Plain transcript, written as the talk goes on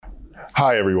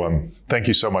Hi, everyone. Thank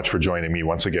you so much for joining me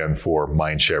once again for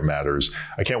Mindshare Matters.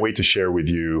 I can't wait to share with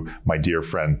you my dear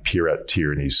friend Pierrette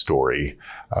Tierney's story.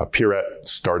 Pierrette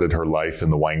started her life in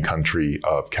the wine country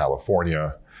of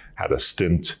California, had a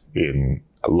stint in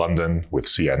London with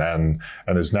CNN,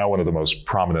 and is now one of the most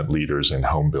prominent leaders in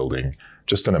home building.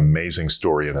 Just an amazing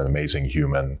story and an amazing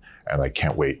human, and I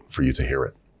can't wait for you to hear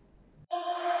it.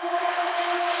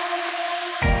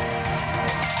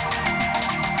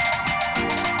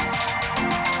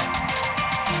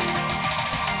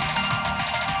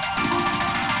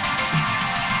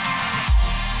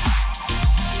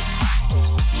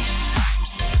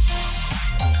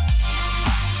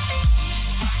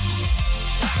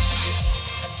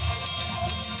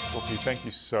 Thank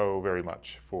you so very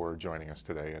much for joining us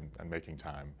today and making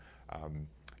time.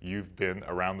 You've been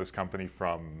around this company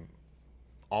from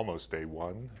almost day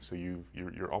one, so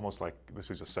you're almost like this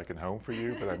is a second home for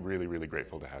you, but I'm really, really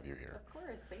grateful to have you here. Of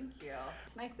course, thank you.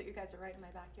 It's nice that you guys are right in my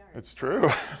backyard. It's true.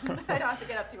 I don't have to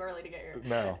get up too early to get here.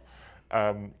 No.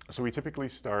 So we typically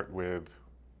start with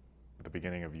the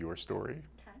beginning of your story.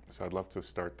 So I'd love to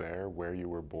start there, where you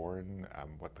were born,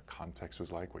 what the context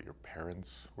was like, what your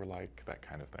parents were like, that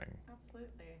kind of thing.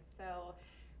 Absolutely. So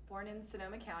born in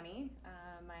Sonoma County.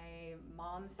 My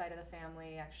mom's side of the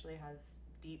family actually has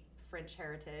deep French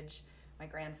heritage. My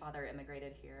grandfather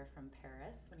immigrated here from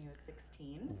Paris when he was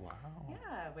 16. Wow.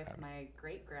 Yeah, with my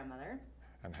great-grandmother.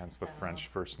 And hence the French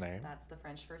first name? That's the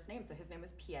French first name. So his name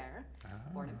was Pierre,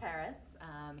 born in Paris.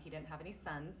 He didn't have any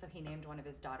sons, so he named one of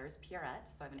his daughters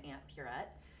Pierrette. So I have an aunt Pierrette.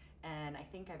 And I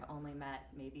think I've only met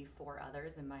maybe 4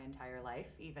 others in my entire life,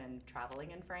 even traveling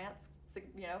in France,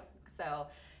 you know. So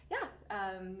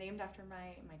yeah, named after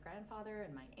my grandfather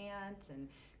and my aunt, and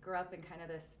grew up in kind of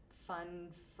this fun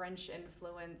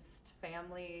French-influenced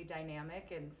family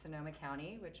dynamic in Sonoma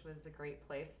County, which was a great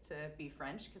place to be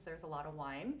French because there's a lot of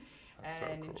wine. That's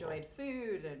and so cool. Enjoyed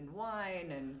food and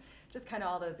wine and just kind of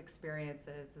all those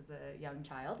experiences as a young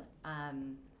child.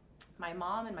 My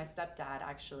mom and my stepdad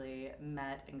actually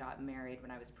met and got married when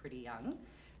I was pretty young.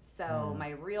 So my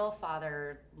real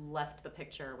father left the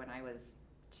picture when I was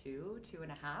 2.5.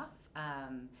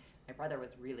 My brother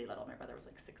was really little. My brother was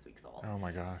like 6 weeks old. Oh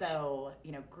my gosh. So,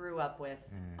 you know, grew up with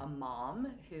a mom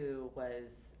who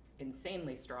was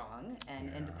insanely strong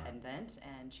and independent,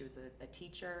 and she was a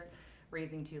teacher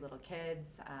raising 2 little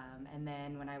kids. And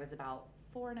then when I was about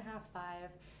 4.5,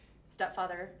 5,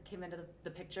 stepfather came into the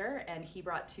picture, and he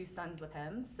brought 2 sons with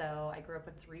him. So I grew up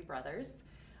with 3 brothers,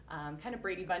 kind of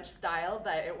Brady Bunch style,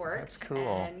 but it worked. That's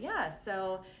cool. And yeah,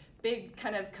 so big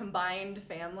kind of combined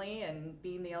family, and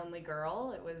being the only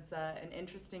girl, it was an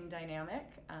interesting dynamic.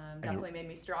 Definitely made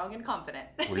me strong and confident.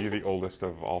 Were you the oldest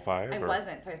of all 5? I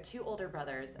wasn't. So I have 2 older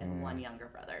brothers and 1 younger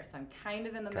brother. So I'm kind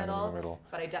of in the middle,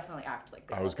 but I definitely act like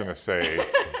the I was going to oldest. say,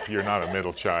 you're not a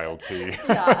middle child, P.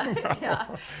 Yeah.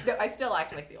 No, I still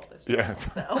act like the oldest. Yes.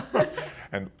 So.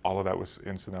 And all of that was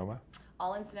in Sonoma?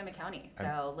 All in Sonoma County.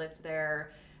 So lived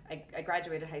there. I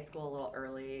graduated high school a little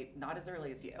early, not as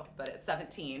early as you, but at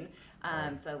 17.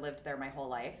 So lived there my whole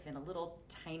life in a little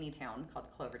tiny town called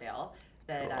Cloverdale.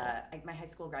 That my high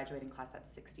school graduating class had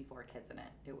 64 kids in it.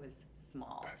 It was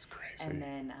small. That's crazy. And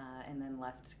then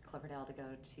left Cloverdale to go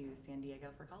to San Diego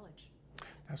for college.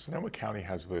 Now, Sonoma County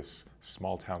has this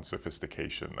small town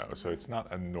sophistication, though, so it's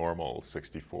not a normal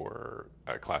 64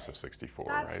 class of 64,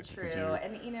 right? That's true.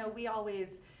 And you know, we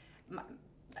always.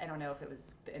 I don't know if it was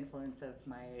the influence of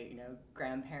my,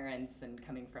 grandparents and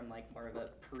coming from like more of a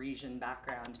Parisian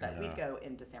background, but we'd go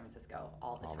into San Francisco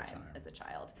all the time as a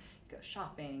child. Go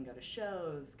shopping, go to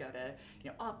shows, go to,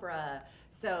 opera.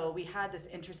 So we had this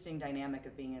interesting dynamic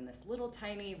of being in this little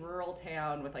tiny rural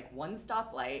town with like 1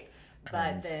 stoplight,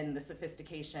 but then the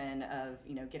sophistication of,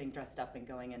 getting dressed up and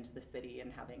going into the city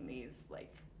and having these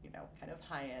like, kind of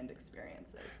high-end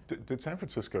experiences. Did San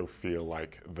Francisco feel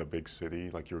like the big city,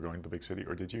 like you were going to the big city,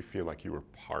 or did you feel like you were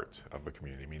part of the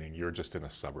community, meaning you're just in a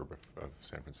suburb of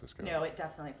San Francisco? No, it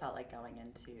definitely felt like going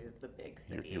into the big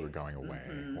city. You were going away.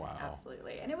 Wow.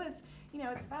 Absolutely. And it was,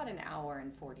 it's about an hour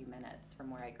and 40 minutes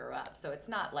from where I grew up. So it's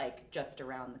not like just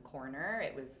around the corner.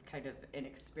 It was kind of an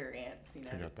experience, to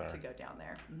go down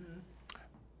there. Mm-hmm.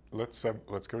 Let's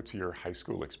go to your high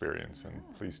school experience, and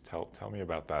please tell me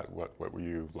about that. What were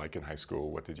you like in high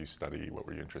school? What did you study? What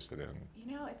were you interested in?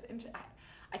 It's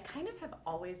I kind of have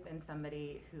always been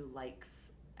somebody who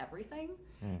likes everything,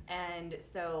 and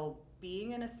so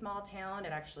being in a small town,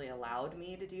 it actually allowed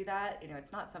me to do that.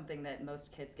 It's not something that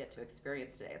most kids get to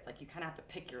experience today. It's like you kind of have to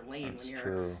pick your lane. That's when you're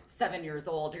true. 7 years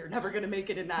old. You're never going to make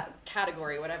it in that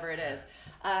category, whatever it is.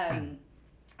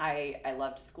 I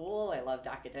loved school, I loved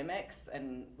academics,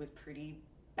 and was pretty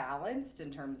balanced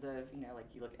in terms of, like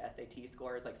you look at SAT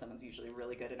scores, like someone's usually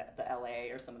really good at the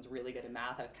LA or someone's really good in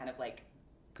math. I was kind of like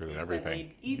good at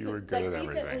everything. You were good at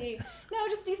everything. No,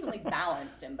 just decently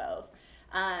balanced in both.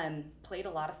 Played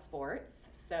a lot of sports,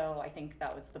 so I think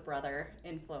that was the brother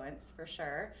influence for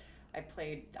sure. I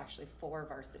played actually 4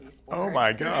 varsity sports. Oh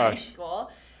my gosh! In high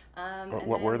school.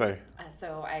 What were they?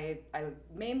 So I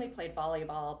mainly played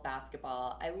volleyball,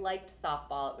 basketball. I liked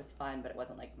softball. It was fun, but it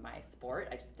wasn't like my sport.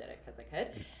 I just did it because I could.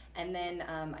 And then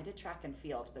I did track and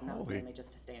field, but that was mainly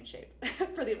just to stay in shape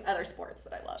for the other sports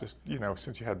that I love. Just,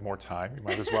 since you had more time, you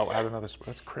might as well add another sport.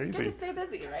 That's crazy. It's good to stay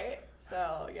busy, right?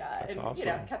 So yeah, That's and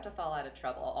awesome. Kept us all out of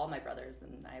trouble. All my brothers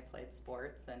and I played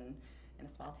sports, and in a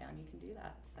small town you can do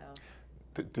that.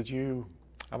 So did you?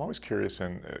 I'm always curious,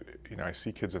 and I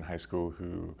see kids in high school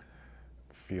who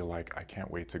feel like, I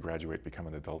can't wait to graduate, become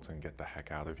an adult, and get the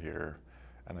heck out of here.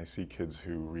 And I see kids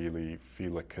who really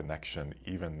feel a connection,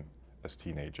 even as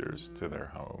teenagers, to their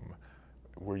home.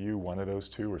 Were you one of those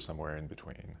two, or somewhere in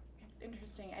between? It's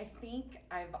interesting. I think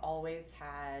I've always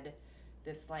had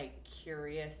this like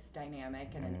curious dynamic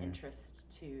and an interest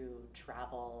to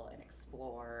travel and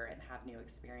explore and have new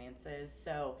experiences.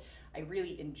 So I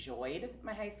really enjoyed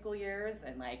my high school years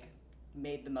and like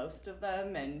made the most of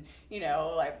them, and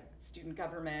like student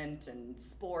government and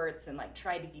sports, and like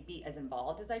tried to be as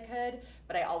involved as I could,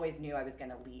 but I always knew I was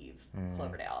going to leave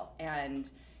Cloverdale,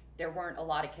 and there weren't a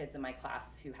lot of kids in my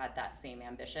class who had that same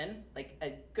ambition. Like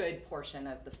a good portion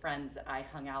of the friends that I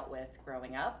hung out with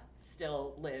growing up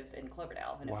still live in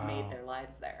Cloverdale and have made their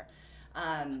lives there.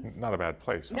 Not a bad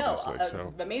place, obviously.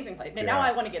 No, amazing place. Now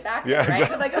I want to get back there, right?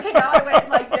 Exactly. Like, okay, now I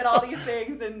went, did all these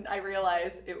things, and I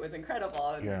realized it was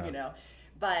incredible,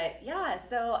 But yeah,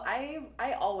 so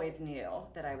I always knew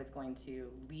that I was going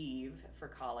to leave for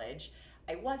college.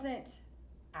 I wasn't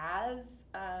as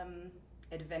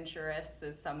adventurous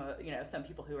as some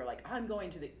people who are like, I'm going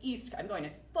to the East, I'm going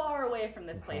as far away from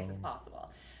this place as possible.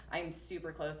 I'm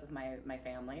super close with my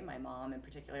family, my mom in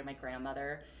particular, my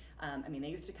grandmother. They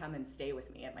used to come and stay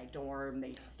with me at my dorm.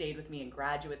 They stayed with me in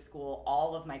graduate school.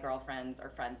 All of my girlfriends are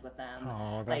friends with them.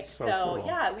 Oh, that's so cool.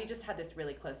 Yeah, we just had this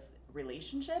really close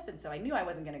relationship, and so I knew I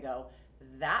wasn't going to go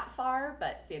that far,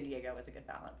 but San Diego was a good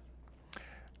balance.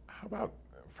 How about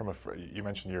you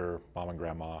mentioned your mom and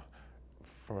grandma.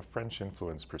 From a French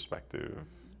influence perspective,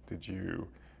 did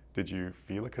you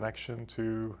feel a connection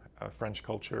to French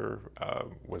culture?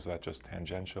 Was that just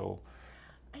tangential?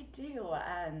 I do.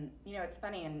 It's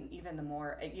funny, and even the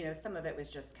more, some of it was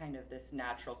just kind of this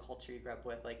natural culture you grew up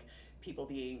with, like people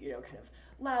being, kind of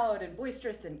loud and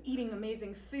boisterous and eating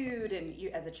amazing food. And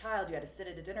you, as a child, you had to sit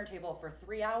at a dinner table for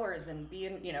 3 hours and be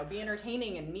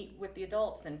entertaining and meet with the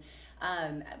adults. And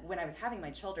when I was having my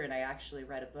children, I actually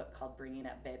read a book called Bringing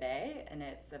Up Bébé, and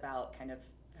it's about kind of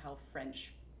how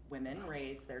French women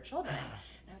raise their children.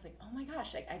 And I was like, oh my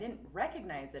gosh, I didn't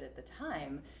recognize it at the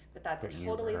time, but that's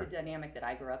totally the dynamic that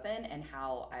I grew up in and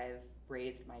how I've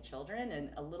raised my children, and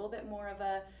a little bit more of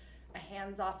a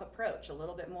hands-off approach, a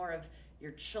little bit more of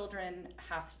your children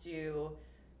have to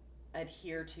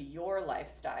adhere to your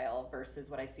lifestyle versus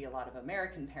what I see a lot of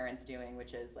American parents doing,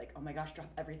 which is like, oh my gosh, drop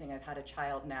everything, I've had a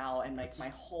child now, and like my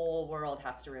whole world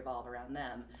has to revolve around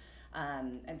them.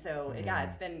 And so yeah,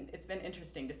 it's been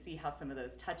interesting to see how some of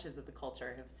those touches of the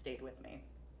culture have stayed with me.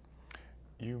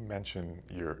 You mentioned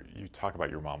you talk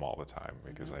about your mom all the time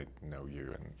because I know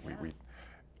you, and we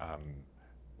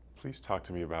please talk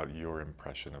to me about your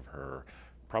impression of her.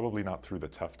 Probably not through the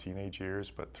tough teenage years,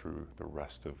 but through the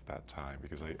rest of that time,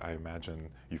 because I imagine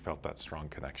you felt that strong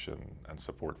connection and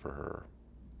support for her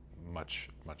much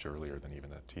earlier than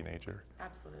even a teenager.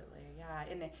 Absolutely, yeah.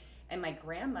 And my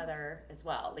grandmother as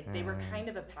well. Like they were kind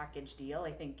of a package deal,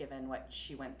 I think, given what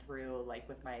she went through, like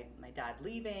with my dad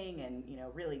leaving and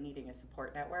really needing a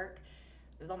support network.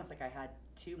 It was almost like I had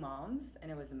 2 moms, and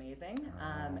it was amazing.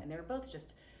 And they were both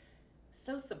just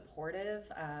so supportive.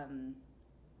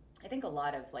 I think a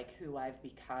lot of like who I've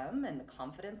become and the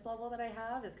confidence level that I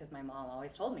have is because my mom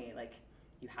always told me, like,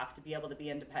 you have to be able to be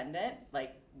independent.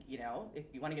 Like, if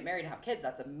you want to get married and have kids,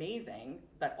 that's amazing,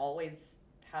 but always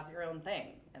have your own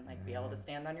thing and like be able to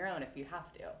stand on your own if you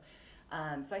have to.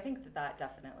 So I think that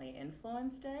definitely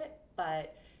influenced it,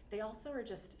 but they also are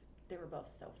they were both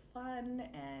so fun,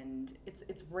 and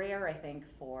it's rare, I think,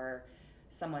 for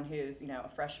someone who's a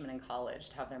freshman in college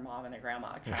to have their mom and their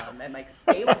grandma come and like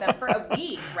stay with them for a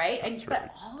week, right? And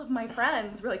but all of my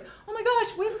friends were like, oh my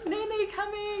gosh, when's Nene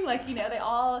coming? Like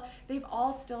they've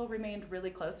all still remained really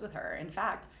close with her. In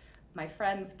fact, my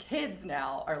friends' kids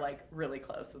now are like really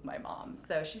close with my mom.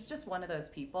 So she's just one of those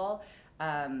people.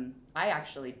 I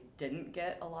actually didn't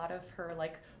get a lot of her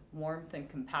like warmth and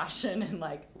compassion and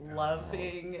like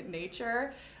loving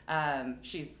nature.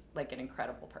 She's like an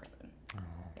incredible person.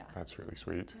 Yeah. That's really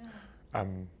sweet. Yeah.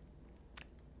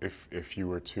 If you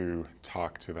were to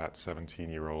talk to that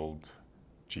 17-year-old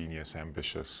genius,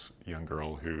 ambitious young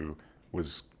girl who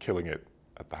was killing it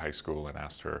at the high school and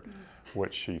asked her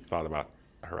what she thought about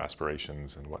her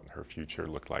aspirations and what her future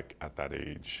looked like at that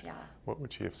age, what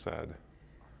would she have said?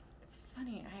 It's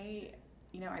funny.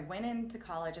 I went into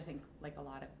college, I think like a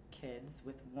lot of kids,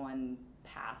 with one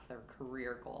path or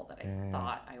career goal that I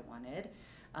thought I wanted.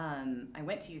 I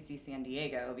went to UC San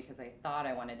Diego because I thought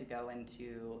I wanted to go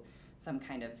into some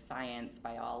kind of science,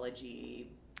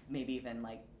 biology, maybe even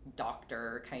like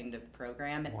doctor kind of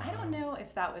program. And I don't know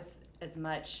if that was as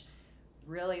much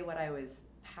really what I was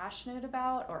passionate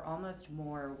about, or almost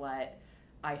more what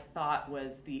I thought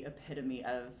was the epitome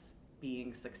of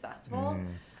being successful.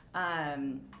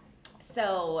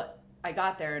 So I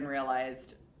got there and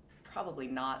realized probably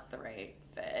not the right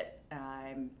fit.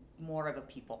 I'm more of a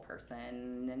people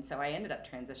person, and so I ended up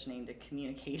transitioning to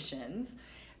communications,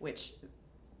 which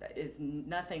is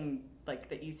nothing like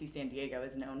that UC San Diego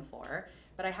is known for.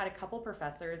 But I had a couple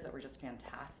professors that were just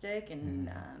fantastic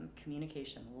in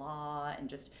communication law and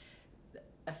just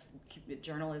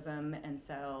journalism, and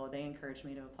so they encouraged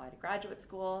me to apply to graduate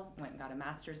school. Went and got a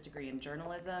master's degree in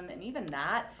journalism, and even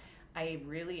that, I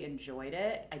really enjoyed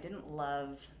it. I didn't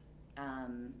love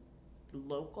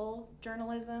local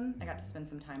journalism. I got to spend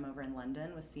some time over in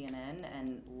London with CNN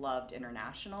and loved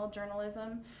international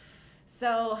journalism.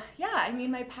 So yeah, I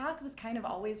mean, my path was kind of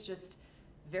always just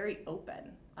very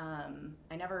open.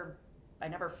 I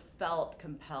never felt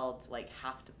compelled to like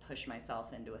have to push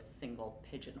myself into a single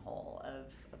pigeonhole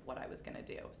of what I was gonna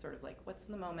do. Sort of like, what's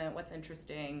in the moment, what's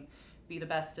interesting, be the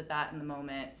best at that in the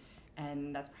moment.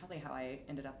 And that's probably how I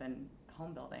ended up in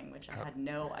home building, which I had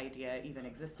no idea even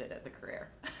existed as a career.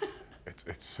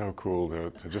 It's so cool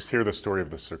to just hear the story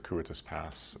of the circuitous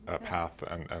path,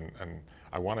 and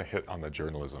I want to hit on the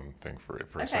journalism thing for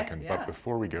a second. But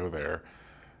before we go there,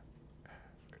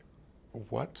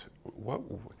 what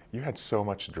you had so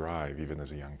much drive even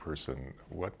as a young person.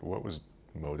 What was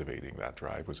motivating that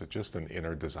drive? Was it just an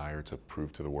inner desire to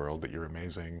prove to the world that you're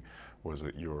amazing? Was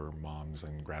it your mom's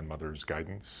and grandmother's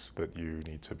guidance that you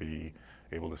need to be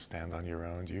able to stand on your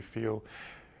own? Do you feel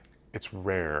it's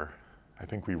rare? I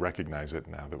think we recognize it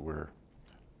now that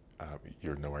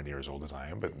you're nowhere near as old as I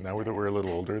am, but now that we're a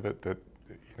little older, that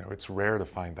it's rare to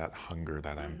find that hunger,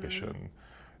 that ambition.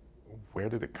 Where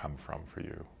did it come from for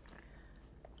you?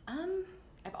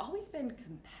 I've always been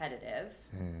competitive,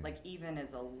 like even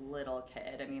as a little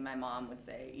kid. I mean, my mom would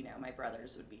say, my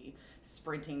brothers would be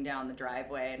sprinting down the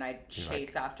driveway and I'd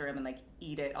chase after him and like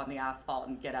eat it on the asphalt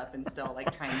and get up and still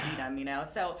like try and beat him,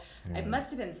 So it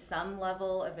must have been some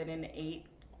level of an innate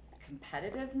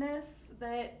competitiveness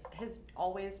that has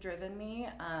always driven me.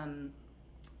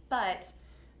 But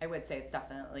I would say it's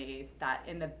definitely that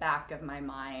in the back of my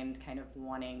mind, kind of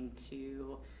wanting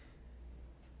to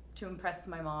impress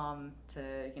my mom,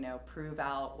 to prove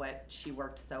out what she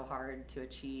worked so hard to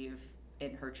achieve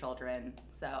in her children.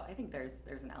 So I think there's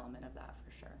an element of that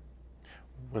for sure.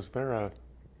 Was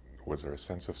there a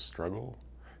sense of struggle?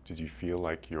 Did you feel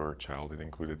like your childhood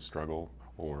included struggle,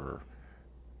 or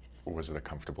was it a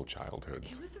comfortable childhood?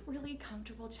 It was a really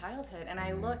comfortable childhood, and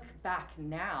I look back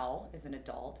now as an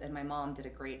adult, and my mom did a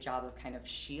great job of kind of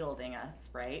shielding us,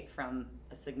 right, from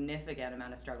a significant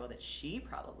amount of struggle that she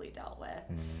probably dealt with,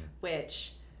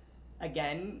 which,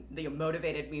 again,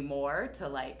 motivated me more to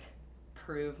like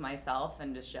prove myself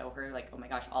and to show her like, oh my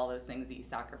gosh, all those things that you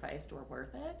sacrificed were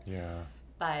worth it. Yeah.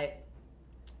 But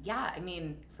yeah, I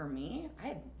mean, for me, I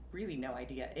had really no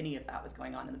idea any of that was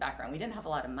going on in the background. We didn't have a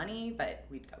lot of money, but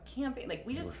we'd go camping. Like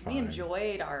we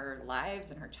enjoyed our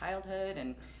lives and our childhood,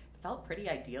 and felt pretty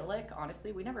idyllic,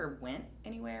 honestly. We never went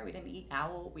anywhere. We didn't eat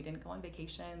out. We didn't go on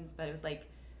vacations, but it was like,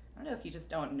 I don't know if you just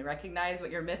don't recognize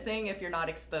what you're missing if you're not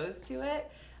exposed to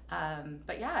it.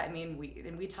 But yeah, I mean,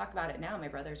 we talk about it now. My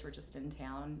brothers were just in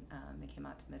town. They came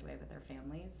out to Midway with their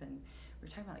families, and we were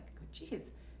talking about like,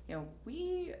 geez,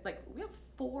 we have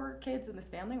 4 kids in this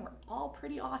family. We're all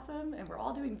pretty awesome, and we're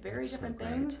all doing very different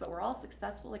things, but we're all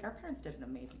successful. Like our parents did an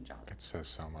amazing job. It says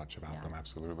so much about them,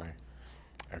 absolutely.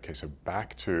 Okay, so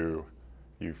back to,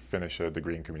 you finish a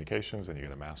degree in communications and you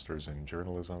get a master's in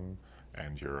journalism,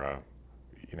 and you're a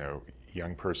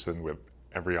young person with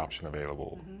every option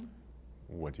available.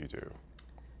 What do you do?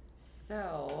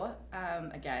 So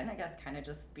again, I guess kind of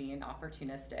just being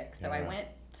opportunistic. So I went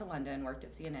to London, worked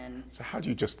at CNN. So how do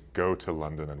you just go to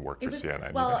London and work for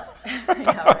CNN? Well, I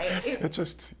know, right? I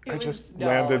just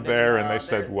landed there and they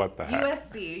said, what the heck?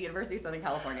 USC, University of Southern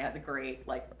California, has a great,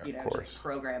 just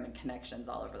program and connections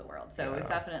all over the world. So it was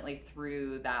definitely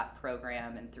through that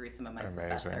program and through some of my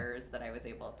professors that I was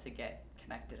able to get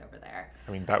connected over there.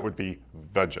 I mean, that would be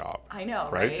the job. I know,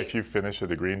 right? If you finish a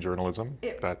degree in journalism,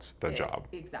 that's the job.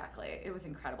 Exactly. It was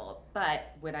incredible.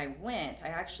 But when I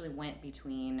actually went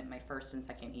between my first and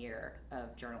second year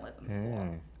of journalism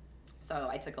school. So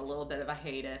I took a little bit of a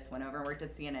hiatus, went over and worked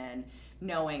at CNN,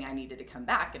 knowing I needed to come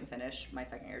back and finish my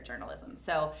second year of journalism.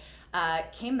 So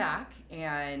came back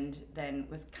and then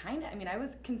was I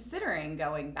was considering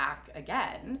going back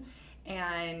again.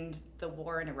 And the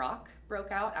war in Iraq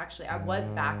broke out. Actually, I was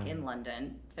back in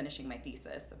London finishing my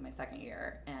thesis of my second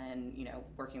year and,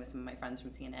 working with some of my friends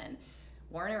from CNN.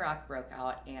 War in Iraq broke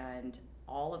out and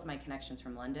all of my connections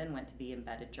from London went to be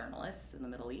embedded journalists in the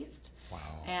Middle East. Wow.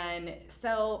 And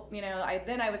so,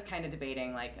 I was kind of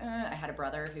debating, I had a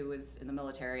brother who was in the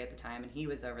military at the time and he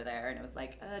was over there and it was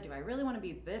like, do I really want to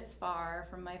be this far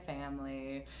from my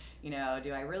family? Do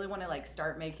I really want to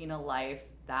start making a life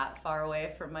that far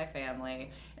away from my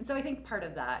family? And so I think part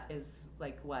of that is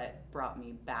what brought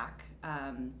me back.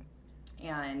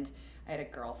 And I had a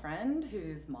girlfriend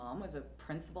whose mom was a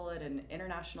principal at an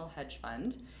international hedge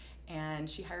fund. And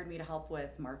she hired me to help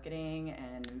with marketing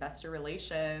and investor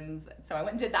relations. So I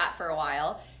went and did that for a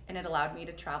while, and it allowed me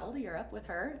to travel to Europe with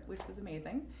her, which was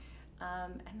amazing.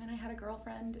 And then I had a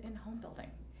girlfriend in home building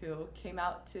who came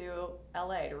out to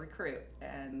LA to recruit.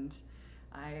 And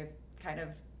I kind of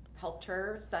helped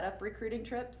her set up recruiting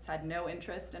trips, had no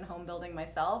interest in home building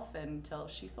myself until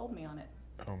she sold me on it.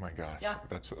 Oh my gosh, yeah.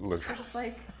 That's literally just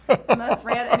the most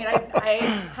random.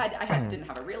 I didn't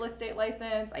have a real estate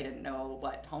license. I didn't know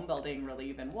what home building really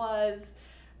even was.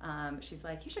 She's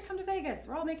like, you should come to Vegas.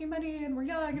 We're all making money and we're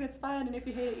young and it's fun. And if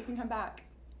you hate it, you can come back.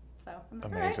 So I'm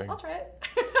like, amazing. All right, I'll try it.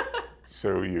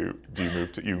 So you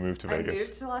moved to Vegas? I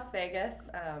moved to Las Vegas.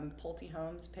 Pulte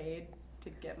Homes paid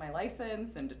to get my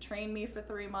license and to train me for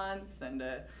 3 months and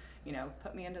to,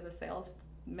 put me into the sales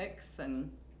mix,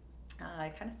 and I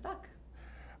kind of stuck.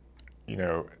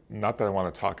 Not that I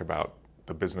want to talk about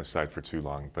the business side for too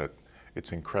long, but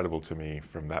it's incredible to me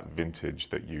from that vintage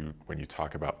that when you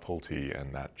talk about Pulte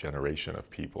and that generation of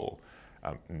people,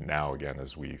 now again,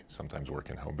 as we sometimes work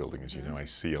in home building, as you know, I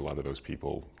see a lot of those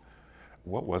people.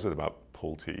 What was it about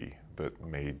Pulte that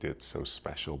made it so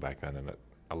special back then and that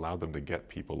allowed them to get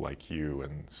people like you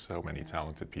and so many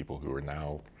talented people who are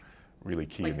now really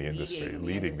key in the industry,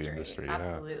 leading the industry.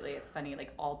 Absolutely. It's funny,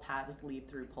 all paths lead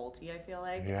through Pulte, I feel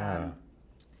like. Yeah.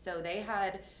 So they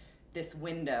had this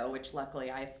window, which luckily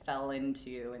I fell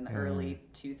into in the early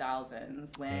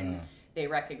 2000s when they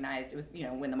recognized it was,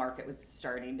 when the market was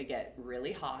starting to get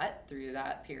really hot through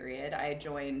that period. I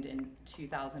joined in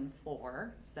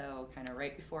 2004, so kind of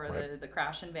right before the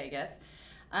crash in Vegas.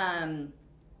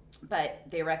 But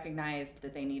they recognized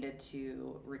that they needed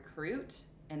to recruit,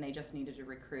 and they just needed to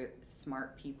recruit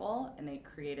smart people, and they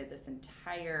created this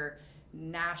entire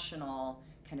national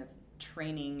kind of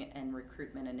training and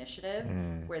recruitment initiative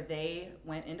where they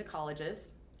went into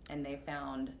colleges and they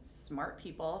found smart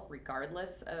people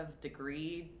regardless of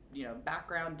degree,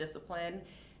 background, discipline,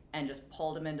 and just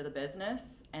pulled them into the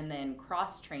business and then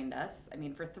cross-trained us. I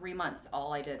mean, for 3 months,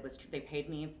 all I did was they paid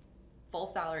me full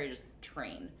salary to just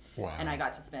train. Wow. And I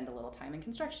got to spend a little time in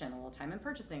construction, a little time in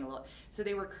purchasing, so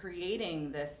they were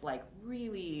creating this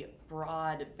really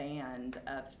broad band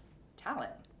of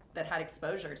talent that had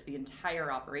exposure to the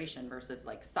entire operation versus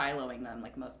siloing them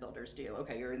like most builders do.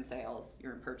 Okay, you're in sales,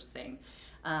 you're in purchasing.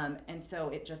 And so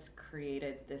it just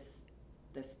created this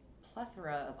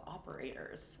plethora of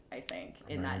operators, I think,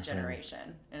 in that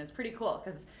generation. And it's pretty cool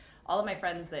because all of my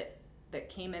friends that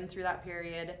came in through that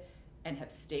period and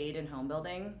have stayed in home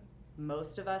building,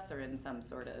 most of us are in some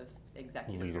sort of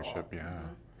executive leadership role. Yeah.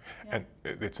 And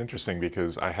it's interesting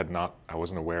because I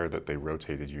wasn't aware that they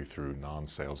rotated you through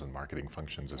non-sales and marketing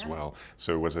functions as well.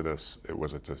 So was it a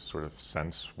sort of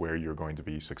sense where you're going to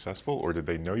be successful, or did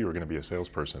they know you were going to be a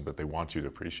salesperson, but they want you to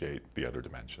appreciate the other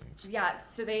dimensions? Yeah,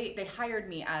 so they hired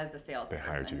me as a salesperson.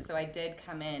 They hired you. So I did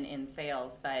come in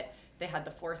sales, but they had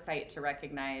the foresight to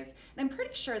recognize, and I'm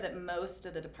pretty sure that most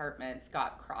of the departments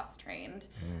got cross-trained.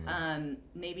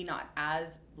 Maybe not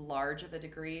as large of a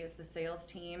degree as the sales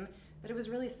team, but it was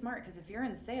really smart because if you're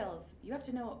in sales, you have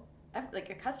to know, a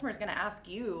customer is going to ask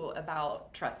you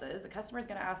about trusses. A customer is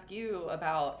going to ask you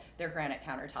about their granite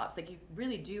countertops. You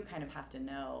really do kind of have to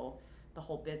know the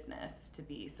whole business to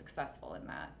be successful in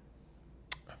that.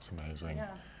 That's amazing. Yeah.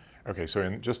 Okay, so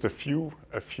in just a few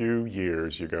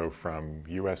years, you go from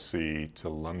USC to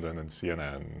London and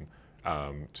CNN,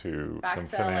 to Back some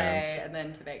to finance, LA and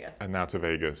then to Vegas. and now to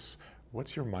Vegas.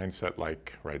 What's your mindset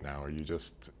like right now? Are you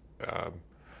just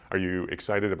are you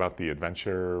excited about the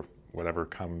adventure? Whatever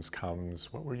comes,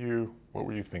 comes. What were you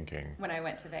thinking When I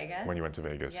went to Vegas? when you went to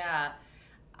Vegas? Yeah.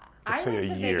 Let's I say went a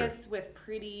to year. Vegas with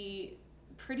pretty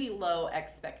low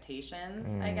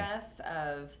expectations, I guess,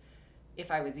 of if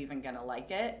I was even going to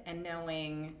like it, and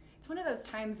knowing it's one of those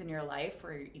times in your life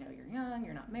where, you know, you're young,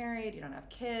 you're not married, you don't have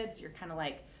kids, you're kind of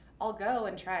like, I'll go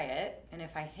and try it, and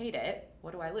if I hate it,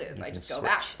 what do I lose? You I can just go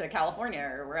switch. back to California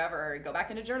or wherever, go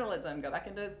back into journalism, go back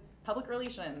into public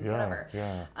relations, whatever.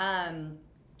 Yeah.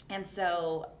 And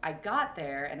so I got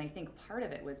there, and I think part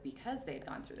of it was because they had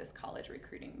gone through this college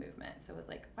recruiting movement. So it was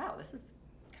like, wow, this is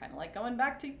kind of like going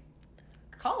back to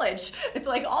college. It's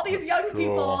like all these That's young cool.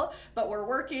 people, but we're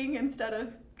working instead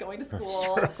of going to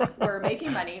school. We're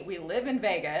making money. We live in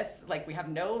Vegas. Like, we have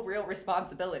no real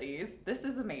responsibilities. This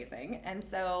is amazing. And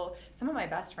so some of my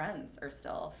best friends are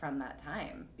still from that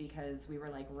time, because we were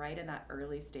like right in that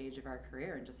early stage of our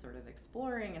career and just sort of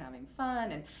exploring and having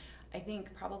fun. And I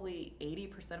think probably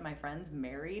 80% of my friends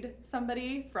married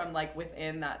somebody from like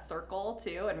within that circle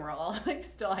too, and we're all like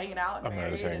still hanging out and married.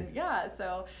 Amazing. And yeah,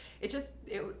 so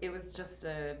it was just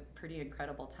a pretty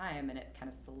incredible time, and it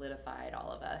kind of solidified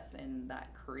all of us in that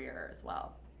career as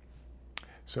well.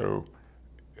 So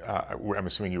I'm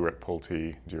assuming you were at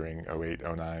Pulte during 08,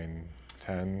 09,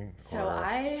 10? So or...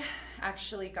 I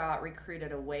actually got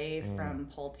recruited away from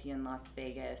Pulte in Las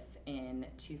Vegas in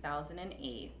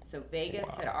 2008. So Vegas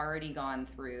had already gone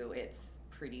through its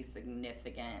pretty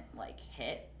significant like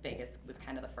hit. Vegas was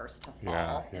kind of the first to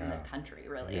fall in the country,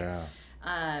 really. Yeah.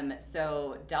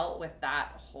 So dealt with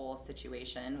that whole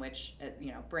situation, which,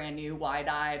 you know, brand new,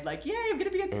 wide-eyed, like, yay, I'm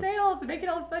gonna be in sales and making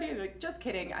all this money. Like, just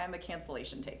kidding, I'm a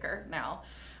cancellation taker now.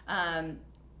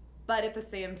 But at the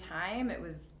same time, it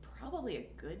was probably a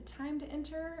good time to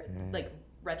enter, like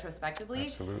retrospectively.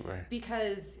 Absolutely.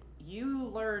 Because you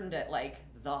learned at like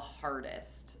the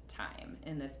hardest time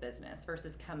in this business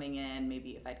versus coming in.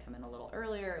 Maybe if I'd come in a little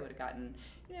earlier, I would have gotten,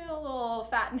 you know, a little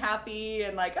fat and happy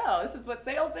and like, oh, this is what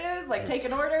sales is, like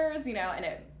taking orders, you know, and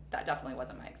that definitely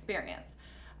wasn't my experience.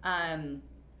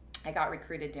 I got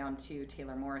recruited down to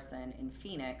Taylor Morrison in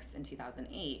Phoenix in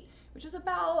 2008, which was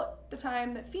about the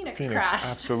time that Phoenix crashed.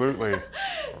 Absolutely.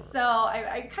 So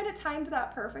I kind of timed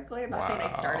that perfectly. I'm not saying I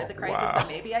started the crisis, Wow. but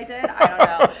maybe I did. I don't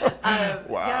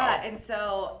know. Wow. Yeah, and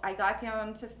so I got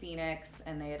down to Phoenix,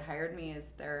 and they had hired me as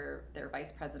their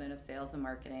vice president of sales and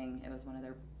marketing. It was one of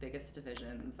their biggest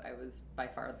divisions. I was by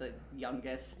far the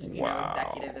youngest, you know,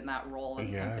 executive in that role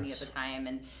in the company at the time,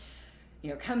 and you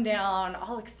know, come down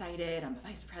all excited. I'm a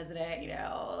vice president, you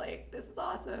know, like this is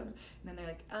awesome. And then they're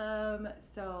like,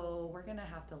 so we're gonna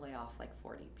have to lay off like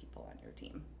 40 people on your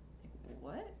team. Like,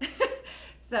 what?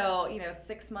 So, you know,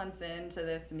 6 months into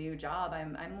this new job,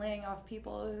 I'm laying off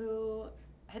people who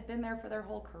had been there for their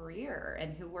whole career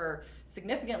and who were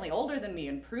significantly older than me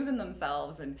and proven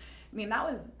themselves. And I mean, that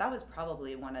was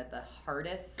probably one of the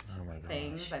hardest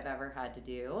things I've ever had to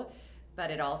do.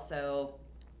 But it also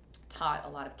taught a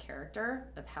lot of character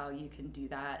of how you can do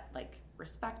that like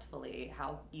respectfully,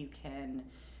 how you can,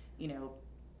 you know,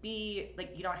 be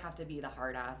like, you don't have to be the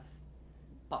hard ass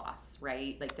boss,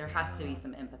 right? Like there has to be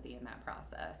some empathy in that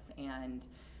process. And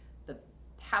the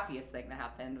happiest thing that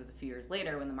happened was a few years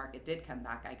later when the market did come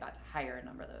back, I got to hire a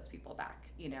number of those people back,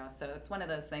 you know. So it's one of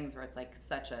those things where it's like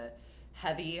such a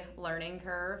heavy learning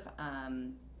curve.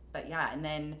 But yeah, and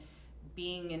then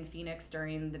being in Phoenix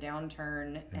during the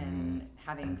downturn and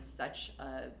having such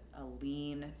a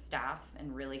lean staff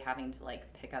and really having to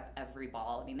like pick up every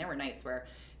ball. I mean, there were nights where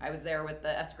I was there with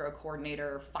the escrow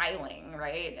coordinator filing,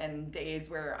 right? And days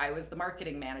where I was the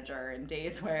marketing manager, and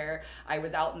days where I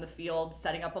was out in the field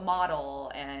setting up a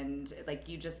model, and like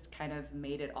you just kind of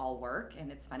made it all work.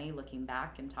 And it's funny looking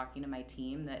back and talking to my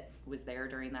team that was there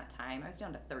during that time. I was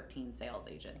down to 13 sales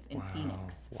agents in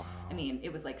Phoenix. Wow. I mean,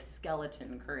 it was like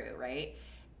skeleton crew, right?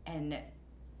 And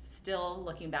still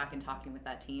looking back and talking with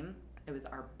that team, it was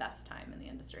our best time in the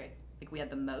industry. Like we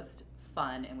had the most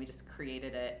fun, and we just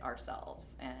created it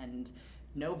ourselves, and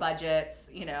no budgets,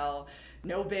 you know,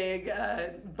 no big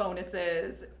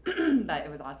bonuses, but it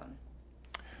was awesome.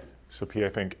 So P, I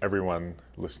think everyone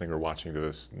listening or watching to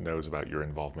this knows about your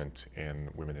involvement in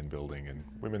women in building and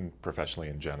women professionally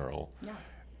in general. Yeah.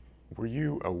 Were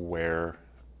you aware,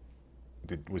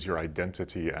 was your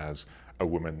identity as a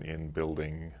woman in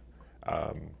building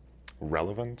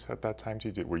relevant at that time to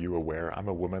you? Were you aware I'm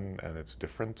a woman and it's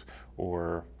different,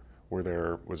 or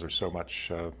was there so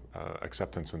much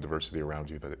acceptance and diversity around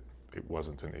you that it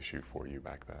wasn't an issue for you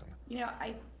back then? You know,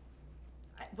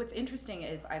 what's interesting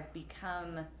is I've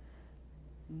become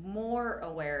more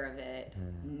aware of it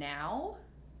now,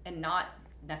 and not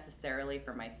necessarily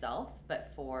for myself,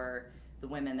 but for the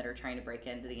women that are trying to break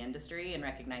into the industry, and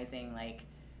recognizing like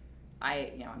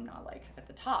I'm not like at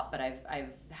the top, but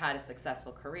I've had a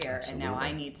successful career. Absolutely. And now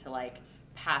I need to like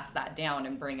pass that down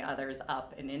and bring others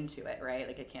up and into it, right?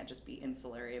 Like I can't just be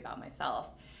insulary about myself.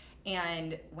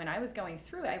 And when I was going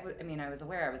through it, I was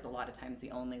aware I was a lot of times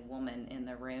the only woman in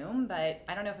the room, but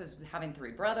I don't know if it was having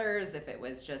 3 brothers, if it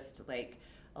was just like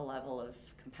a level of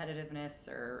competitiveness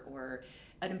or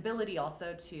an ability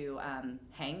also to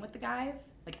hang with the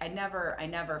guys. Like I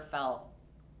never felt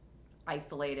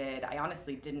isolated. I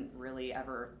honestly didn't really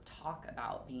ever talk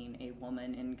about being a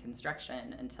woman in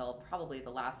construction until probably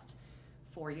the last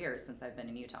 4 years since I've been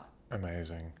in Utah.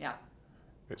 Amazing. Yeah.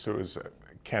 So it was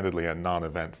candidly a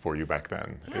non-event for you back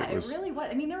then. Yeah, it really was.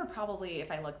 I mean, there were probably,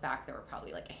 if I look back, there were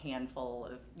probably like a handful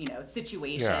of,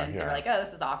 situations that were like, oh,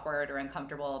 this is awkward or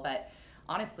uncomfortable. But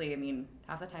honestly, I mean,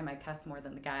 half the time I cuss more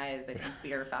than the guys. I drink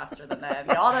beer faster than them.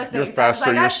 All those things. You're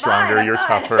faster, you're stronger, you're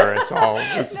tougher. It's all.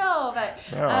 No, but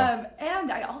and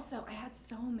I had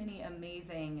so many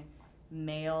amazing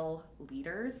male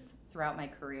leaders throughout my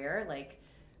career, like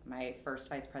my first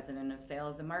vice president of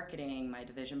sales and marketing, my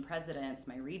division presidents,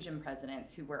 my region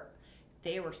presidents,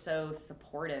 they were so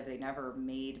supportive. They never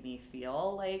made me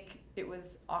feel like it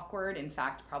was awkward. In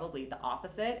fact, probably the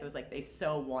opposite. It was like they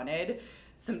so wanted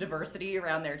some diversity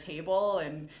around their table,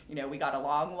 and we got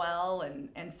along well,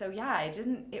 and so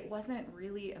it wasn't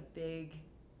really a big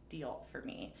deal for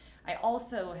me. I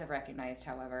also have recognized,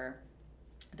 however,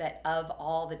 that of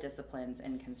all the disciplines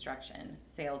in construction,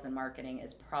 sales and marketing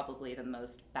is probably the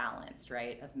most balanced,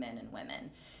 right, of men and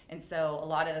women. And so a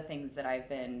lot of the things that I've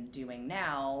been doing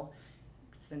now,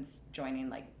 since joining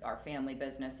like our family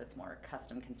business, it's more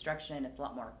custom construction. It's a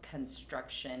lot more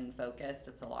construction focused.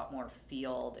 It's a lot more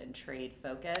field and trade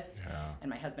focused. Yeah. And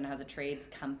my husband has a trades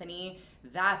company.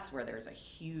 That's where there's a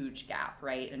huge gap,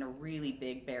 right, and a really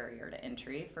big barrier to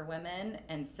entry for women.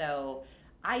 And so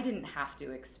I didn't have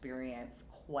to experience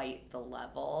quite the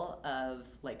level of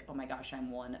like, oh my gosh,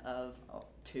 I'm one of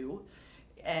 2.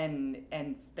 And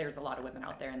there's a lot of women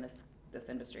out there in this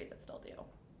industry that still do.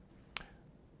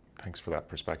 Thanks for that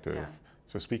perspective. Yeah.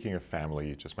 So speaking of family,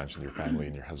 you just mentioned your family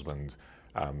and your husband.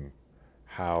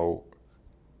 How,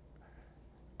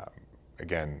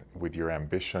 again, with your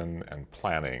ambition and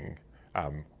planning,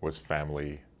 was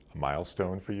family a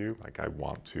milestone for you? Like, I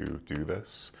want to do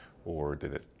this, or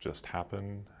did it just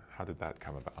happen? How did that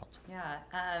come about? Yeah,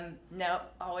 no,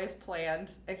 always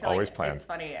planned. I feel always like planned. It's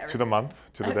funny. To the month,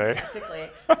 to the day? Practically.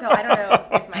 So I don't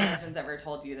know if my husband's ever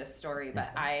told you this story,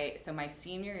 but so my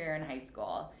senior year in high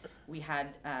school, we had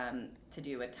to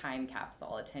do a time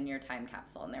capsule, a 10-year time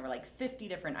capsule, and there were like 50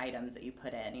 different items that you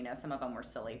put in. Some of them were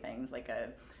silly things like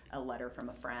a letter from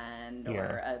a friend or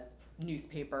a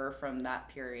newspaper from that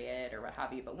period or what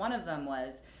have you. But one of them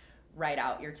was write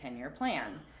out your 10-year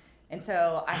plan. And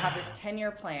so I have this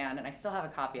 10-year plan, and I still have a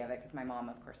copy of it because my mom,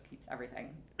 of course, keeps everything.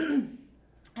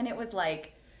 And it was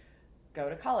like, go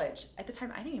to college. At the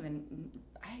time, I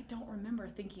don't remember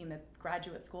thinking that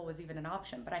graduate school was even an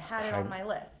option, but I had it on my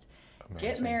list. Amazing.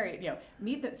 Get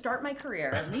married, start my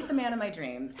career, meet the man of my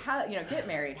dreams, get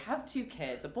married, have 2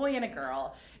 kids, a boy and a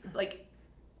girl.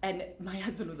 And my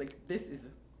husband was like, this is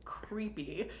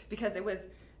creepy, because it was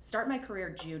start my career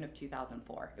June of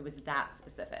 2004. It was that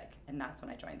specific, and that's when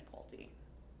I joined Pulte.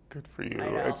 Good for you. I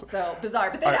know, so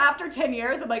bizarre. But then after 10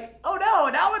 years, I'm like, oh no,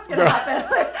 now what's going to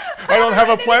happen? I don't have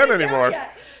a plan anymore.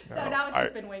 So now it's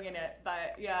just been winging it.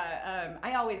 But yeah,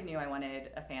 I always knew I wanted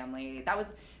a family. That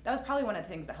was probably one of the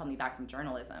things that held me back from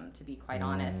journalism, to be quite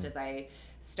honest, as I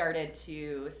started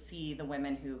to see the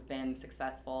women who've been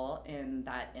successful in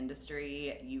that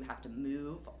industry. You have to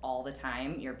move all the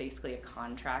time. You're basically a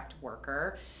contract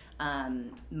worker.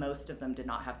 Most of them did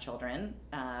not have children,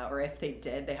 or if they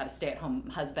did, they had a stay-at-home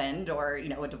husband or,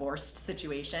 a divorced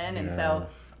situation. And so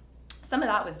some of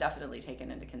that was definitely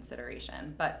taken into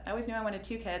consideration. But I always knew I wanted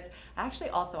 2 kids. I actually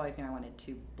also always knew I wanted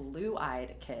 2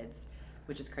 blue-eyed kids,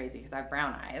 which is crazy because I have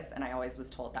brown eyes, and I always was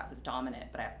told that was dominant,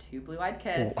 but I have 2 blue-eyed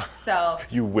kids. So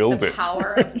you willed it. The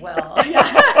power of will.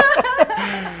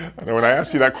 And when I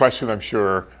asked you that question, I'm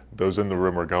sure those in the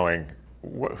room are going,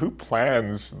 who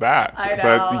plans that? I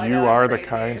know, but you are crazy. The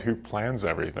kind who plans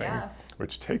everything. Yeah.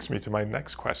 Which takes me to my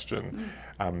next question.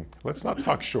 Let's not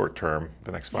talk short term,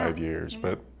 the next 5 years,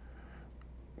 but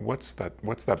what's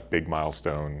that big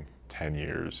milestone 10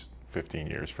 years, 15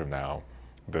 years from now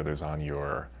that is on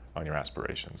your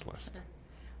aspirations list?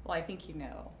 Well, I think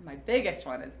my biggest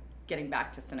one is getting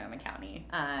back to Sonoma County.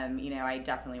 I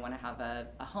definitely want to have a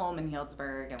home in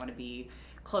Healdsburg. I want to be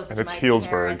close to my Healdsburg.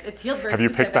 parents. It's Healdsburg. Have you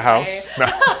picked the house? No.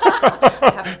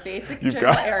 I have a basic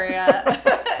general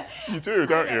area. You do,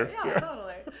 don't you? Yeah,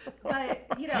 totally. But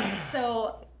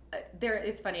so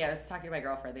it's funny. I was talking to my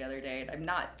girlfriend the other day. I'm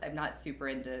not super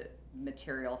into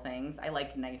material things. I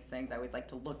like nice things. I always like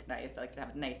to look nice. I like to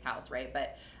have a nice house, right?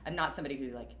 But I'm not somebody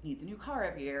who like needs a new car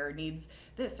every year or needs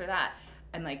this or that.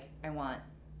 I'm like, I want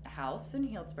a house in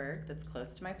Healdsburg that's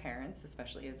close to my parents,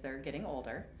 especially as they're getting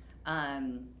older.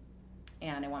 And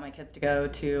I want my kids to go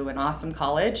to an awesome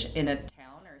college in a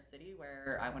town or a city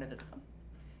where I want to visit them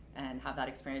and have that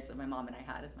experience that my mom and I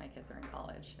had as my kids are in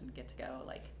college and get to go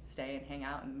like stay and hang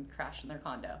out and crash in their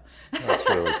condo. That's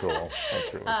really cool.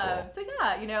 That's really cool. So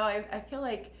yeah, I feel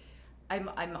like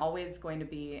I'm always going to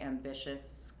be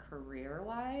ambitious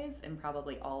career-wise and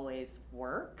probably always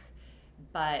work,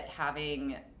 but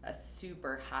having a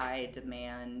super high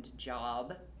demand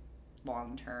job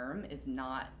long-term is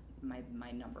not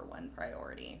my number one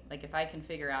priority. Like if I can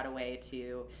figure out a way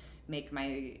to make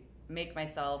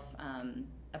myself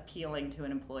appealing to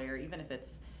an employer, even if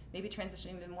it's maybe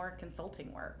transitioning to more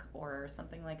consulting work or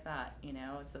something like that,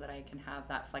 so that I can have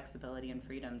that flexibility and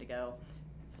freedom to go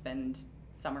spend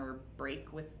summer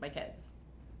break with my kids.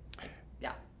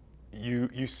 Yeah.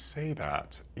 You say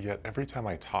that, yet every time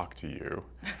I talk to you,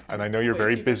 and I know you're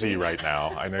very busy right now,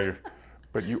 I know,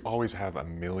 but you always have a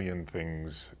million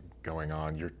things going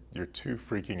on. You're too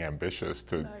freaking ambitious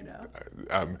to. I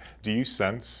know. Do you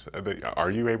sense that?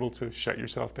 Are you able to shut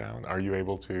yourself down? Are you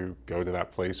able to go to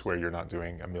that place where you're not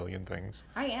doing a million things?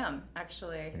 I am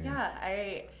actually.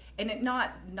 Yeah.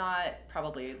 Not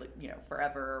probably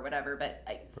forever or whatever. But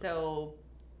so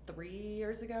 3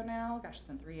 years ago now. Gosh, it's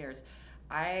been 3 years.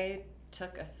 I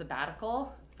took a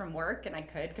sabbatical from work, and I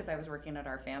could because I was working at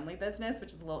our family business,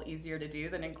 which is a little easier to do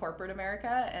than in corporate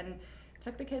America, and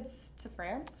took the kids to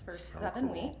France for 7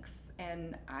 weeks,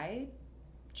 and I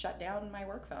shut down my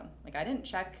work phone. Like I didn't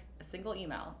check a single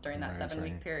email during that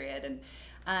 7-week period.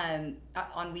 And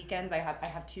on weekends, I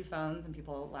have 2 phones, and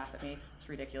people laugh at me because it's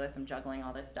ridiculous. I'm juggling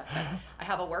all this stuff. But I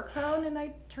have a work phone, and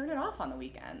I turn it off on the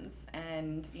weekends,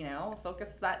 and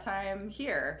focus that time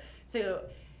here. So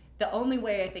the only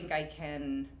way I think I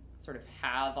can sort of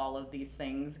have all of these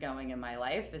things going in my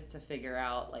life is to figure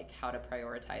out like how to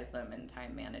prioritize them in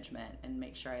time management and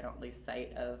make sure I don't lose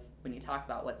sight of when you talk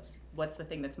about what's the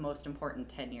thing that's most important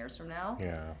 10 years from now.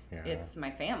 Yeah. It's my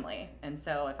family. And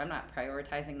so if I'm not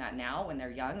prioritizing that now when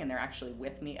they're young and they're actually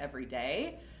with me every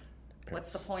day,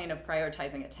 what's the point of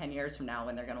prioritizing it 10 years from now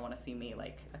when they're going to want to see me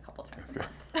like a couple times a month?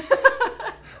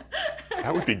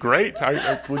 That would be great.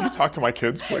 Would you talk to my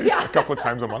kids, please? Yeah. A couple of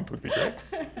times a month would be great.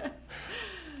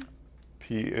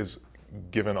 P is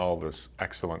given all this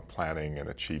excellent planning and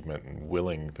achievement and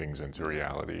willing things into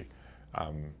reality.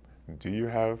 Do you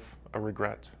have a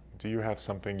regret? Do you have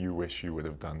something you wish you would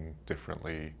have done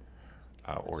differently?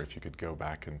 Or if you could go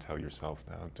back and tell yourself,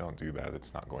 no, don't do that,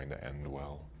 it's not going to end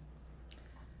well.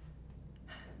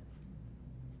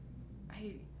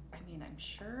 I'm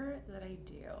sure that I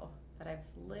do. That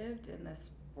I've lived in this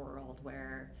world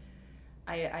where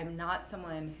I'm not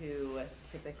someone who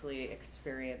typically it's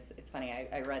funny,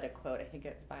 I read a quote, I think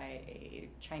it's by a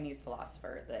Chinese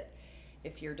philosopher, that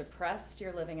if you're depressed,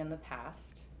 you're living in the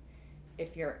past.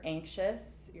 If you're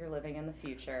anxious, you're living in the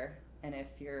future. And if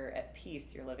you're at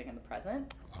peace, you're living in the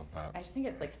present. Love that. I just think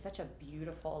it's like such a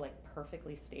beautiful, like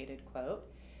perfectly stated quote.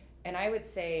 And I would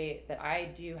say that I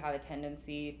do have a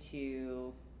tendency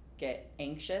to get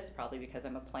anxious, probably because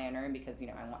I'm a planner and because,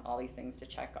 I want all these things to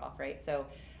check off, right? So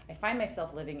I find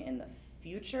myself living in the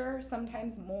future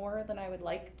sometimes more than I would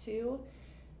like to,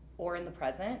 or in the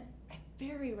present. I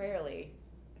very rarely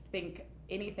think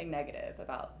anything negative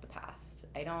about the past.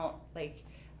 I don't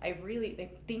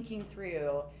thinking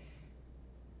through,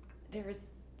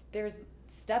 there's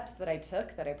steps that I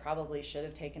took that I probably should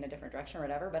have taken a different direction or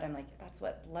whatever, but I'm like, that's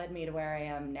what led me to where I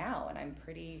am now, and I'm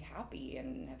pretty happy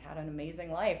and have had an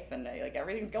amazing life, and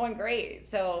everything's going great.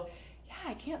 So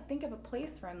yeah, I can't think of a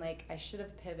place where I'm like, I should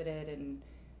have pivoted and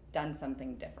done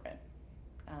something different.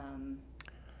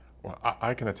 Well,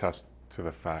 I can attest to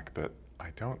the fact that I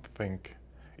don't think,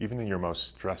 even in your most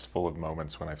stressful of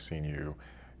moments when I've seen you,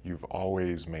 you've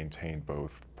always maintained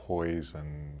both poise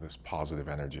and this positive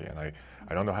energy, and I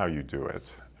don't know how you do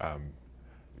it.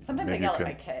 Sometimes I yell at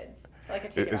my kids. I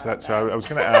take it is out that so? I was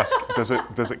going to ask,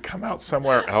 does it come out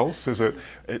somewhere else?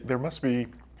 There must be.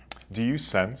 Do you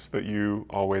sense that you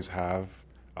always have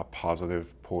a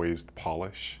positive, poised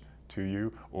polish to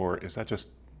you, or is that just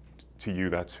to you?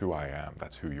 That's who I am.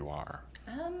 That's who you are.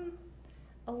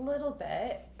 A little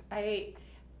bit.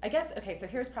 I guess, okay, so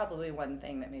here's probably one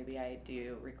thing that maybe I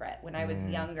do regret. When I was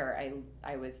younger,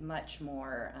 I was much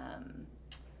more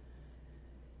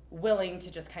willing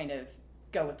to just kind of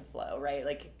go with the flow, right?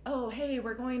 Like, oh, hey,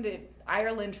 we're going to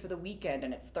Ireland for the weekend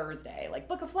and it's Thursday. Like,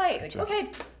 book a flight. Like,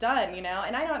 okay, done, you know?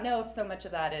 And I don't know if so much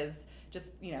of that is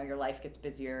just, you know, your life gets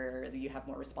busier, you have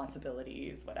more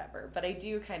responsibilities, whatever. But I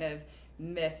do kind of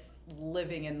miss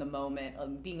living in the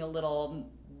moment, being a little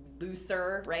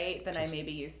looser, right, than I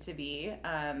maybe used to be.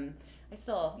 I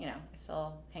still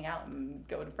hang out and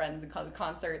go to friends and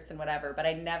concerts and whatever, but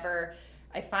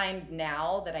I find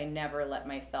now that I never let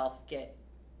myself get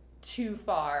too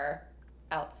far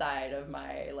outside of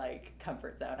my like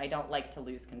comfort zone. I don't like to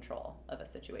lose control of a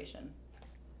situation.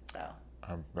 So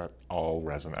that all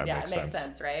resonates. Yeah, it makes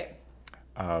sense, right?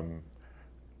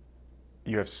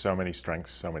 You have so many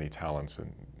strengths, so many talents,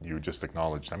 and you just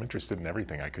acknowledged, I'm interested in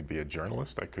everything. I could be a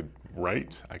journalist, I could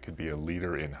write, I could be a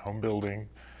leader in home building,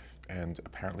 and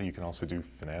apparently you can also do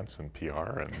finance and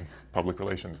PR and public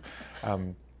relations.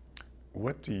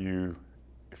 What do you,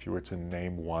 if you were to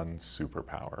name one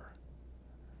superpower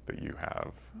that you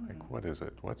have, like what is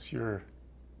it? What's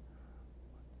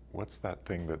that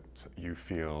thing that you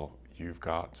feel you've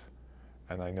got?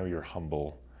 And I know you're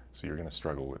humble, so you're going to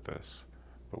struggle with this,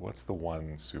 but what's the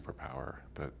one superpower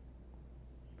that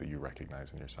you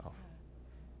recognize in yourself?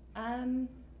 I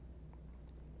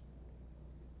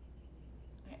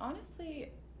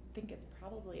honestly think it's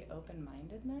probably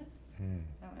open-mindedness.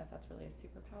 I don't know if that's really a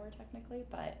superpower technically,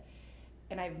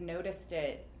 and I've noticed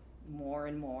it more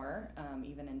and more,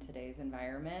 even in today's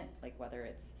environment, like whether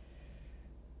it's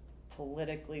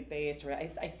politically based, or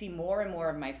I see more and more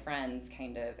of my friends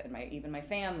kind of, and even my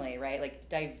family, right, like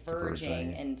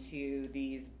diverging into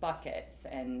these buckets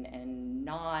and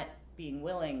not being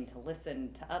willing to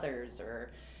listen to others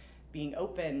or being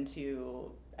open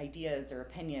to ideas or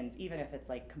opinions, even if it's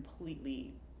like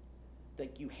completely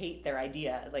like you hate their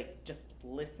idea, like just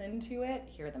listen to it,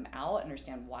 hear them out,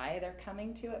 understand why they're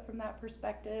coming to it from that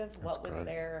perspective. What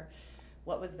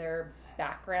was their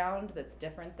background that's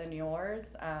different than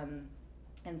yours?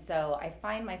 And so I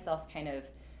find myself kind of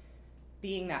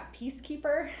being that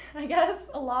peacekeeper, I guess,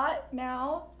 a lot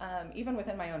now, even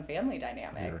within my own family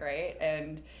dynamic, right?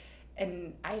 And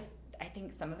I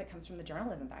think some of it comes from the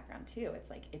journalism background too.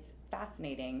 It's like, it's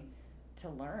fascinating to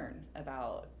learn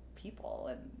about people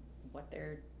and what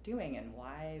they're doing and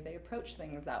why they approach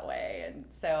things that way. And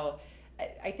so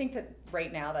I think that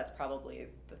right now that's probably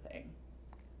the thing.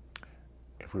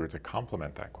 If we were to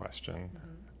complement that question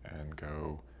and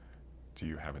go, do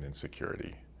you have an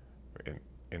insecurity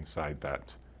inside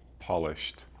that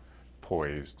polished,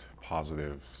 poised,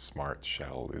 positive, smart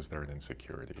shell? Is there an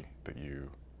insecurity that you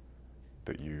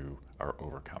are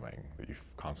overcoming, that you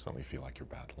constantly feel like you're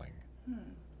battling?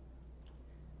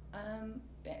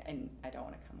 And I don't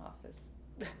want to come off as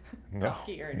No,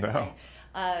 cocky or anything. no.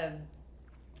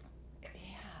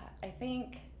 I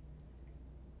think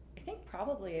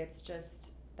probably it's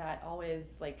just that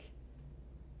always like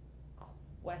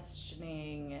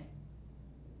questioning,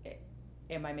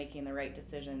 am I making the right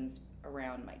decisions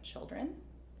around my children?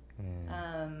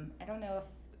 I don't know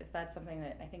if that's something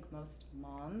that I think most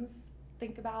moms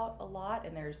think about a lot,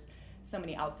 and there's so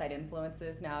many outside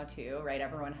influences now too, right?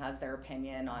 Everyone has their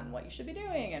opinion on what you should be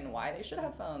doing and why they should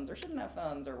have phones or shouldn't have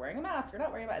phones, or wearing a mask or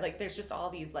not wearing a mask. Like there's just all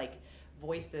these like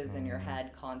voices in your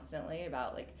head constantly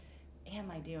about like,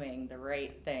 am I doing the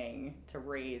right thing to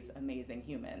raise amazing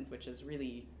humans, which is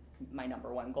really my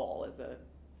number one goal as a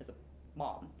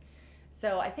mom.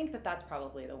 So I think that that's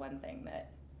probably the one thing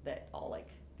that I'll like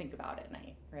think about at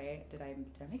night, right? Did I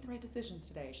make the right decisions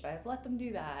today? Should I have let them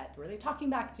do that? Were they talking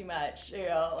back too much? You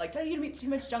know, like, did I eat too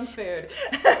much junk food?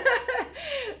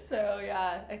 So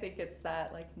yeah, I think it's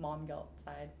that like mom guilt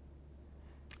side.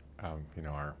 You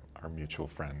know, our mutual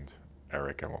friend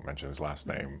Eric, I won't mention his last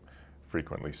name,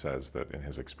 frequently says that in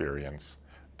his experience,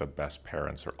 the best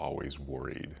parents are always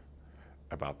worried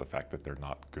about the fact that they're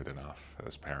not good enough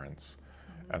as parents,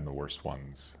 and the worst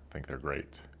ones think they're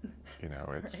great. You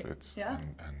know, it's Yeah.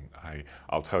 and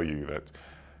I'll tell you that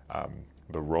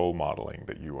the role modeling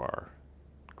that you are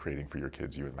creating for your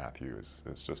kids, you and Matthew,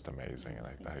 is just amazing. And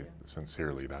I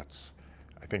sincerely,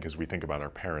 I think as we think about our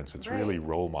parents, it's really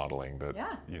role modeling that,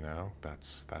 you know,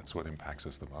 that's what impacts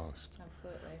us the most.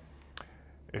 Absolutely.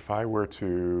 If I were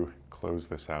to close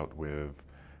this out with,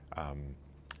 I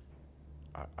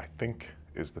think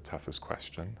is the toughest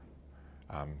question.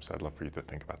 So I'd love for you to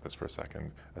think about this for a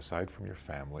second. Aside from your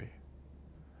family,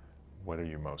 what are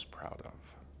you most proud of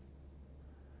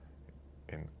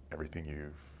in everything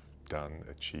you've done,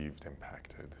 achieved,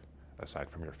 impacted, aside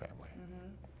from your family?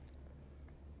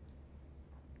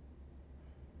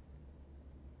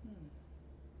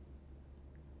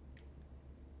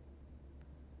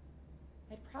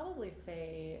 probably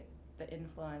say the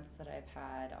influence that I've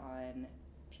had on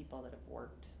people that have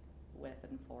worked with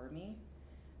and for me.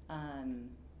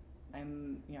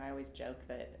 I always joke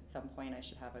that at some point I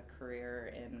should have a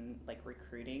career in like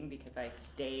recruiting, because I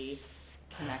stay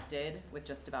connected with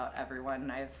just about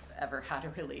everyone I've ever had a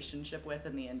relationship with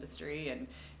in the industry. And,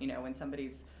 when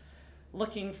somebody's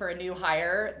looking for a new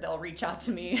hire, they'll reach out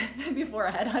to me before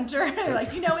a headhunter.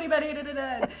 Like, do you know anybody?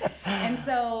 And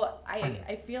so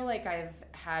I feel like I've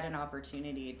had an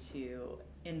opportunity to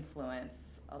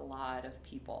influence a lot of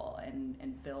people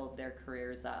and build their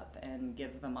careers up and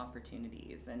give them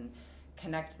opportunities and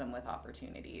connect them with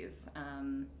opportunities.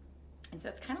 And so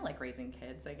it's kind of like raising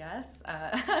kids, I guess.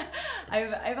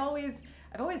 I've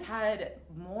always had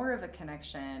more of a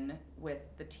connection with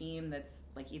the team that's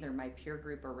like either my peer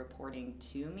group or reporting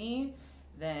to me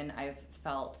than I've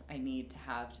felt I need to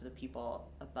have to the people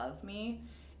above me.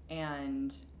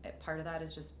 And part of that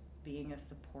is just being a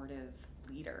supportive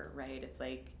leader, right? It's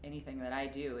like anything that I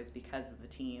do is because of the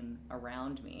team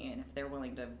around me. And if they're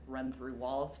willing to run through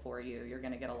walls for you, you're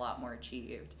going to get a lot more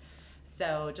achieved.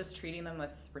 So just treating them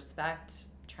with respect,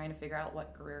 trying to figure out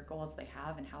what career goals they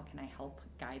have and how can I help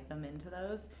guide them into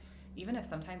those, even if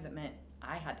sometimes it meant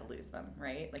I had to lose them,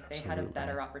 right? Like they had a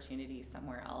better opportunity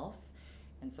somewhere else,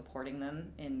 and supporting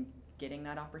them in getting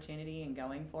that opportunity and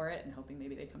going for it and hoping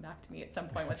maybe they come back to me at some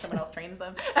point when someone else trains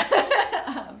them.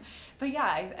 But yeah,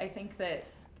 I think that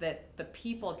the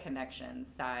people connection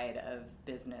side of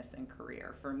business and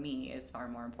career for me is far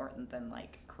more important than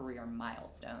like career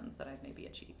milestones that I've maybe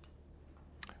achieved.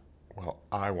 Well,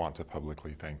 I want to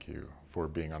publicly thank you for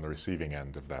being on the receiving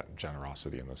end of that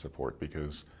generosity and the support,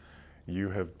 because you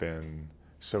have been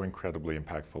so incredibly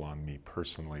impactful on me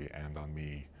personally and on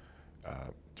me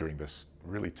during this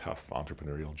really tough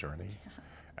entrepreneurial journey. Yeah.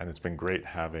 And it's been great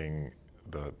having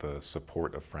the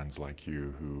support of friends like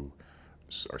you who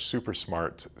are super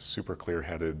smart, super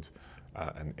clear-headed,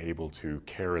 and able to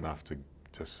care enough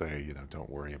to say, don't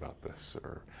worry about this.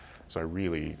 So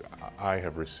I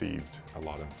have received a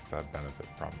lot of benefit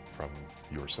from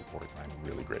your support. I'm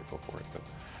really grateful for it. But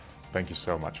thank you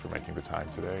so much for making the time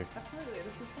today. Absolutely,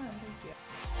 this was fun. Thank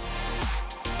you.